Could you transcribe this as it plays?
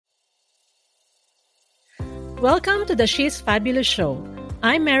Welcome to the She's Fabulous Show.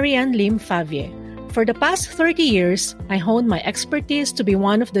 I'm Marianne Lim Favier. For the past 30 years, I honed my expertise to be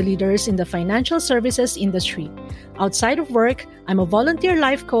one of the leaders in the financial services industry. Outside of work, I'm a volunteer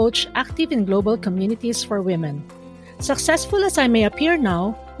life coach active in global communities for women. Successful as I may appear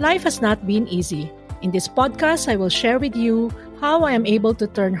now, life has not been easy. In this podcast, I will share with you how I am able to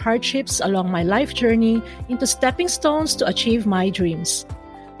turn hardships along my life journey into stepping stones to achieve my dreams.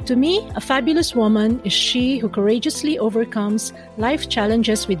 To me, a fabulous woman is she who courageously overcomes life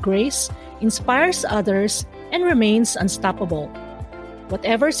challenges with grace, inspires others, and remains unstoppable.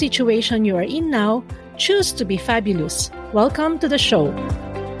 Whatever situation you are in now, choose to be fabulous. Welcome to the show.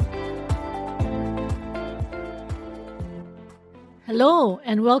 Hello,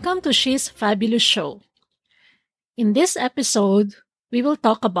 and welcome to She's Fabulous Show. In this episode, we will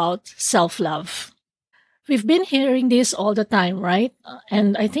talk about self-love. We've been hearing this all the time, right?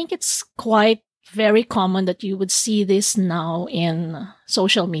 And I think it's quite very common that you would see this now in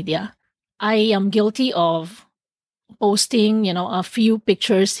social media. I am guilty of posting, a few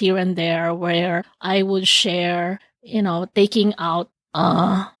pictures here and there where I would share, taking out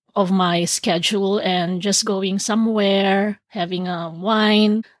of my schedule and just going somewhere, having a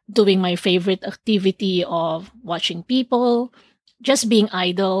wine, doing my favorite activity of watching people, just being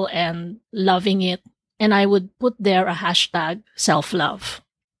idle and loving it. And I would put there a hashtag self-love.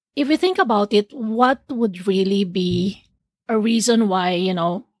 If we think about it, what would really be a reason why,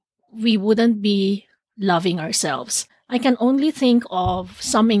 we wouldn't be loving ourselves? I can only think of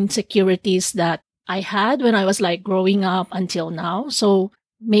some insecurities that I had when I was growing up until now. So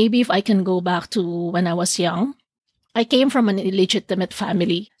maybe if I can go back to when I was young, I came from an illegitimate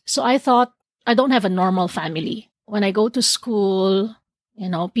family. So I thought I don't have a normal family. When I go to school,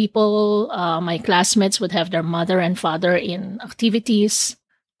 people, my classmates would have their mother and father in activities.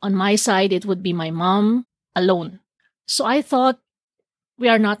 On my side, it would be my mom alone. So I thought we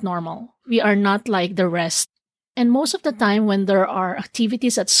are not normal. We are not like the rest. And most of the time when there are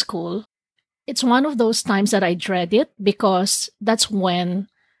activities at school, it's one of those times that I dread it because that's when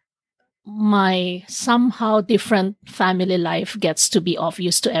my somehow different family life gets to be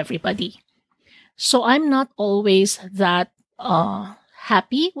obvious to everybody. So I'm not always that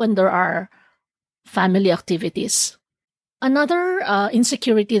happy when there are family activities. Another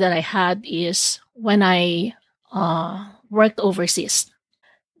insecurity that I had is when I worked overseas.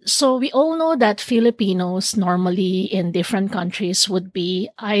 So we all know that Filipinos normally in different countries would be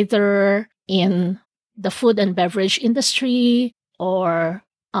either in the food and beverage industry or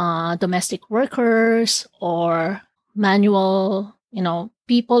domestic workers or manual,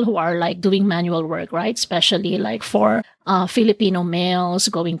 people who are doing manual work, right? Especially for Filipino males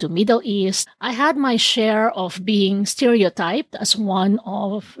going to Middle East. I had my share of being stereotyped as one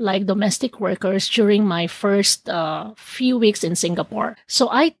of domestic workers during my first few weeks in Singapore. So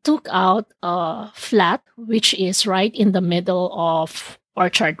I took out a flat, which is right in the middle of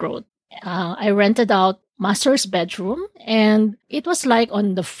Orchard Road. I rented out master's bedroom, and it was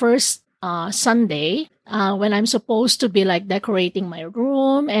on the first Sunday when I'm supposed to be decorating my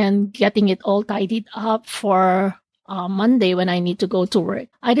room and getting it all tidied up for Monday when I need to go to work.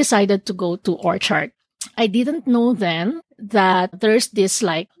 I decided to go to Orchard. I didn't know then that there's this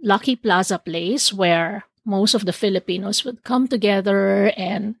Lucky Plaza place where most of the Filipinos would come together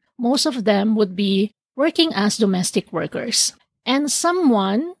and most of them would be working as domestic workers. And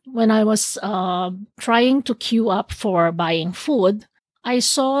someone, when I was trying to queue up for buying food, I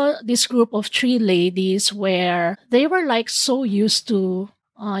saw this group of 3 ladies where they were so used to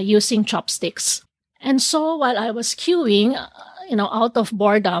using chopsticks. And so while I was queuing, out of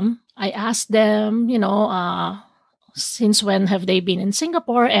boredom, I asked them, since when have they been in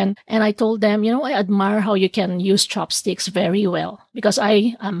Singapore? And I told them, I admire how you can use chopsticks very well because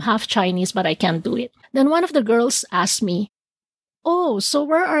I am half Chinese, but I can't do it. Then one of the girls asked me, "Oh, so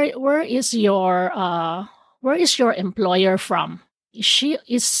where is your employer from?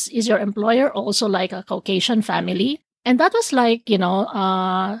 Is your employer also a Caucasian family?" And that was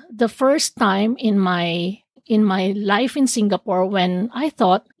the first time in my life in Singapore when I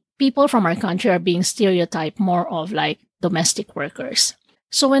thought people from our country are being stereotyped more of domestic workers.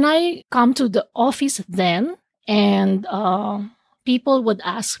 So when I come to the office then and people would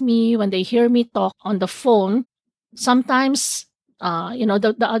ask me when they hear me talk on the phone, sometimes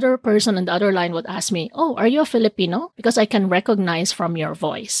the other person on the other line would ask me, "Oh, are you a Filipino? Because I can recognize from your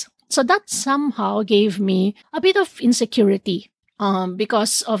voice." So that somehow gave me a bit of insecurity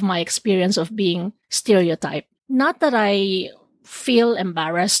because of my experience of being stereotyped. Not that I feel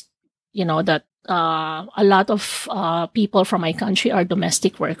embarrassed, that a lot of people from my country are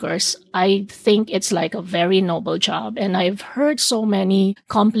domestic workers. I think it's like a very noble job. And I've heard so many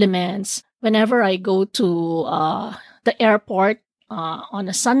compliments whenever I go to the airport on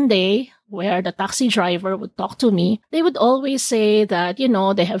a Sunday, where the taxi driver would talk to me. They would always say that,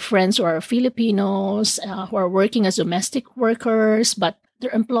 they have friends who are Filipinos, who are working as domestic workers, but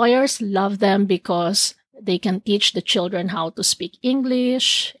their employers love them because they can teach the children how to speak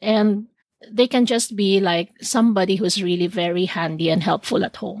English, and they can just be like somebody who's really very handy and helpful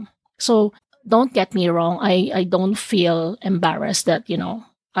at home. So don't get me wrong. I don't feel embarrassed that,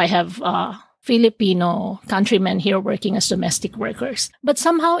 I have Filipino countrymen here working as domestic workers. But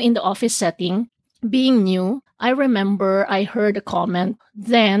somehow in the office setting, being new, I remember I heard a comment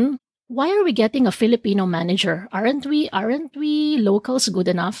then, why are we getting a Filipino manager? Aren't we locals good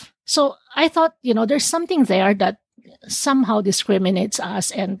enough? So I thought, there's something there that somehow discriminates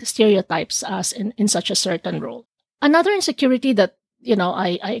us and stereotypes us in such a certain role. Another insecurity that,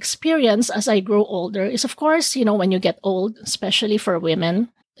 I experience as I grow older is, of course, when you get old, especially for women,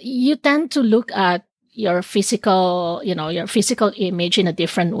 you tend to look at your physical image in a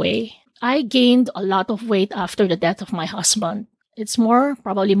different way. I gained a lot of weight after the death of my husband. It's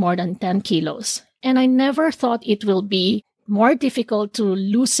probably more than 10 kilos. And I never thought it will be more difficult to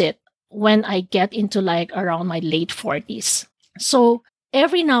lose it when I get into like around my late 40s. So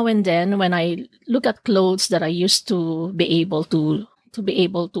every now and then when I look at clothes that I used to be able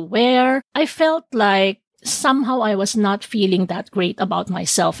to wear, I felt like somehow I was not feeling that great about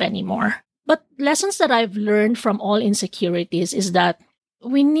myself anymore. But lessons that I've learned from all insecurities is that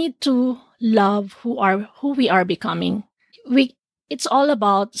we need to love who we are becoming. It's all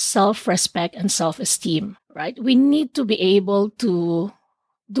about self-respect and self-esteem, right? We need to be able to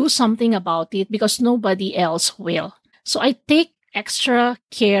do something about it because nobody else will. So I take extra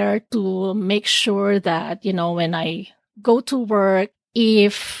care to make sure that, when I go to work,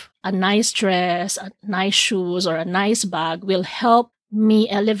 if a nice dress, a nice shoes, or a nice bag will help me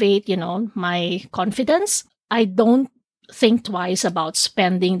elevate, my confidence, I don't think twice about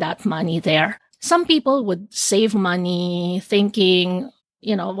spending that money there. Some people would save money thinking,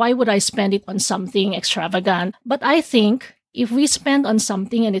 why would I spend it on something extravagant? But I think if we spend on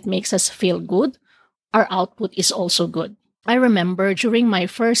something and it makes us feel good, our output is also good. I remember during my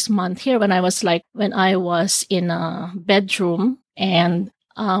first month here when I was in a bedroom and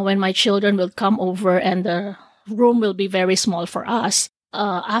when my children will come over and the room will be very small for us.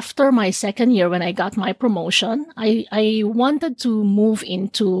 After my second year, when I got my promotion, I wanted to move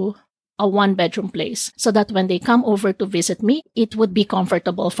into a one-bedroom place so that when they come over to visit me, it would be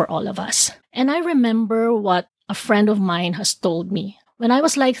comfortable for all of us. And I remember what a friend of mine has told me when I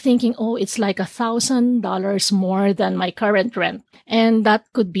was thinking, it's like $1,000 more than my current rent. And that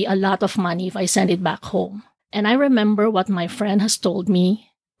could be a lot of money if I send it back home. And I remember what my friend has told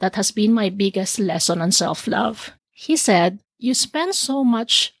me that has been my biggest lesson on self-love. He said, you spend so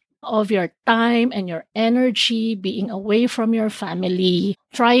much of your time and your energy being away from your family,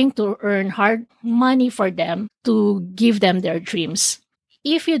 trying to earn hard money for them to give them their dreams.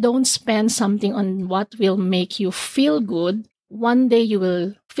 If you don't spend something on what will make you feel good, one day you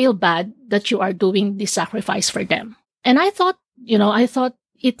will feel bad that you are doing the sacrifice for them. And I thought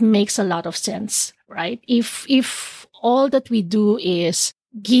it makes a lot of sense, right? If all that we do is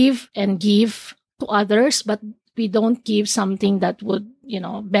give and give to others, but we don't give something that would,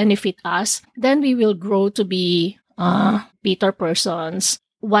 benefit us, then we will grow to be bitter persons.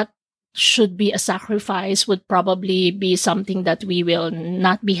 What should be a sacrifice would probably be something that we will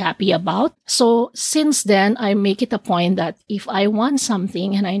not be happy about. So since then, I make it a point that if I want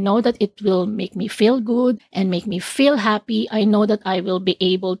something and I know that it will make me feel good and make me feel happy, I know that I will be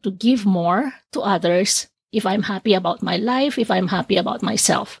able to give more to others if I'm happy about my life, if I'm happy about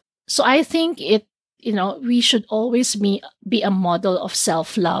myself. So I think we should always be a model of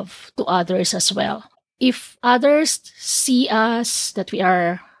self-love to others as well. If others see us that we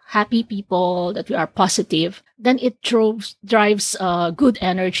are happy people, that we are positive, then it drives good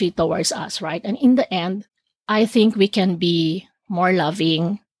energy towards us, right? And in the end, I think we can be more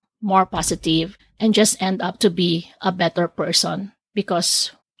loving, more positive, and just end up to be a better person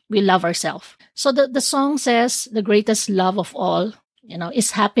because we love ourselves. So the song says the greatest love of all,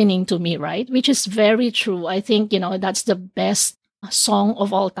 is happening to me, right? Which is very true. I think, that's the best song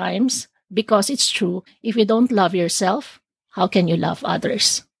of all times because it's true. If you don't love yourself, how can you love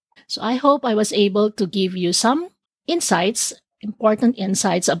others? So I hope I was able to give you some important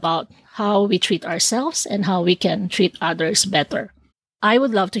insights about how we treat ourselves and how we can treat others better. I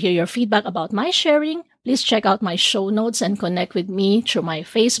would love to hear your feedback about my sharing. please check out my show notes and connect with me through my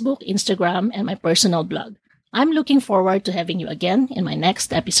Facebook, Instagram, and my personal blog. I'm looking forward to having you again in my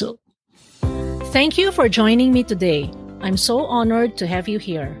next episode. Thank you for joining me today. I'm so honored to have you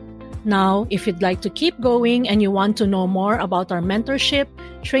here. Now, if you'd like to keep going and you want to know more about our mentorship,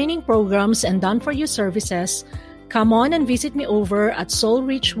 training programs, and done-for-you services, come on and visit me over at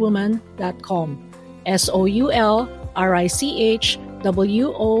soulrichwoman.com.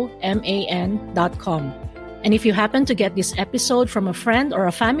 soulrichwoman.com. And if you happen to get this episode from a friend or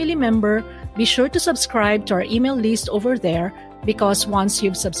a family member, be sure to subscribe to our email list over there, because once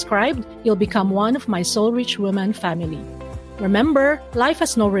you've subscribed, you'll become one of my Soul Rich Woman family. Remember, life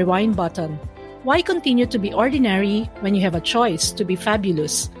has no rewind button. Why continue to be ordinary when you have a choice to be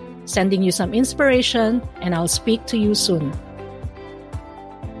fabulous? Sending you some inspiration, and I'll speak to you soon.